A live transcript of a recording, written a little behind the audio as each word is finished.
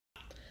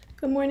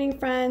Good morning,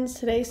 friends.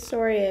 Today's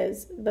story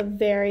is The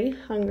Very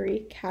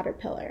Hungry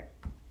Caterpillar.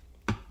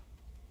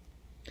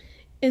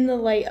 In the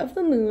light of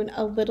the moon,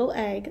 a little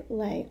egg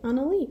lay on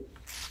a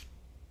leaf.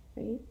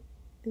 Right?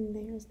 And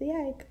there's the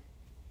egg.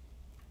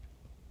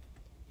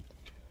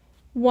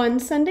 One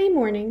Sunday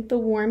morning, the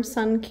warm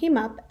sun came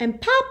up and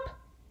pop!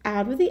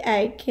 Out of the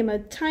egg came a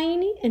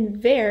tiny and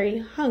very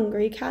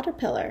hungry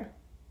caterpillar.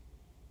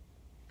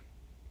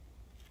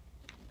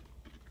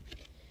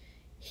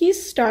 He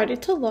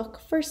started to look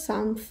for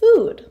some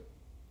food.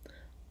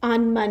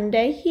 On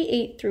Monday, he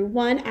ate through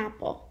one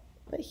apple,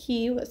 but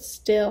he was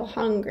still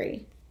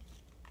hungry.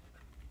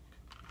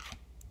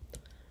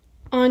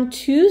 On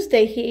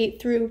Tuesday, he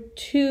ate through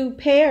 2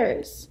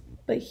 pears,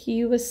 but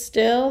he was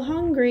still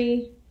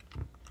hungry.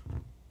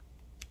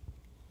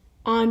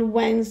 On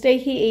Wednesday,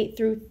 he ate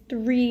through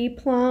 3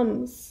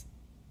 plums,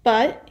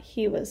 but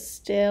he was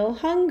still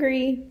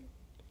hungry.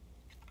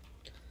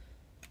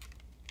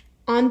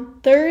 On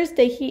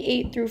Thursday, he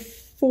ate through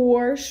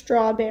 4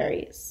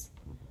 strawberries,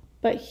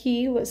 but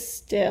he was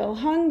still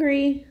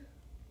hungry.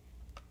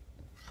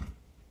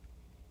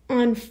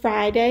 On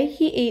Friday,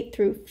 he ate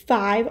through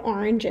 5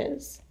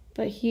 oranges,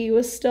 but he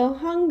was still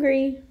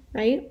hungry,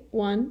 right?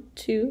 1,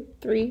 2,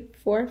 3,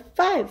 4,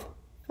 5.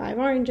 5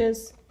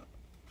 oranges.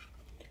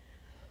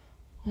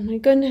 Oh my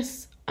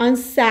goodness. On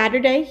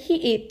Saturday,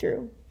 he ate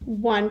through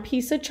 1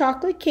 piece of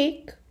chocolate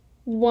cake,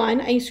 1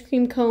 ice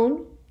cream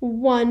cone,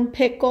 1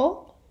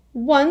 pickle,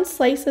 1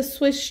 slice of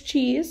Swiss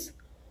cheese,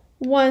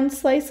 1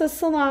 slice of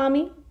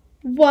salami,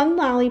 1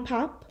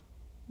 lollipop,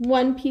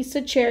 1 piece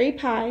of cherry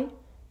pie,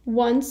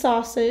 1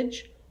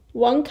 sausage,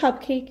 1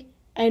 cupcake,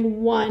 and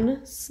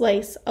 1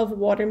 slice of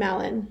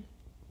watermelon.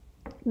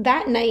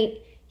 That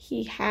night,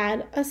 he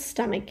had a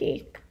stomach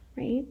ache,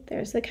 right?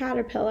 There's the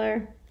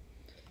caterpillar.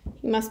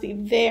 He must be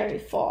very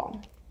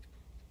full.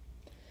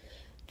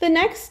 The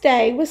next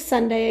day was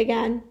Sunday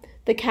again.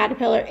 The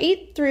caterpillar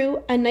ate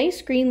through a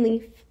nice green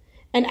leaf,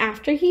 and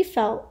after he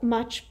felt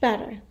much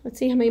better, let's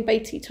see how many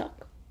bites he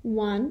took.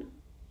 1,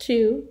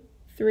 2,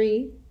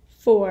 3,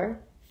 4,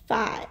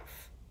 5.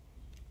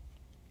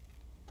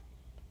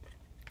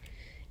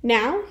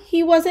 Now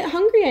he wasn't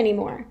hungry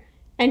anymore,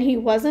 and he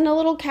wasn't a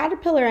little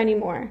caterpillar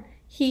anymore.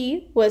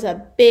 He was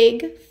a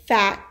big,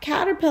 fat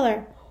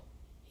caterpillar.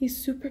 He's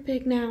super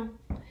big now.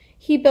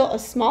 He built a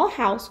small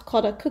house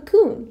called a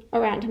cocoon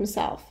around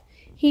himself.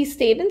 He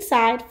stayed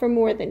inside for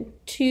more than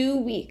 2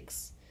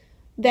 weeks.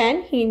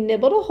 Then he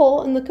nibbled a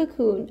hole in the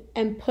cocoon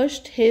and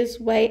pushed his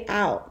way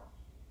out.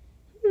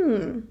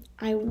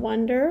 I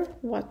wonder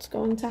what's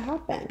going to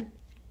happen.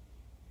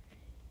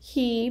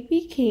 He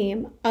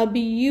became a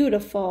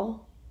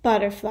beautiful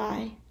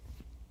butterfly.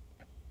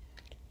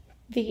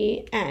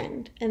 The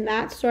end. And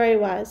that story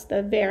was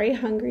The Very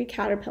Hungry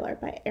Caterpillar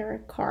by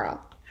Eric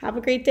Carle. Have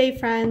a great day,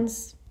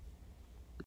 friends.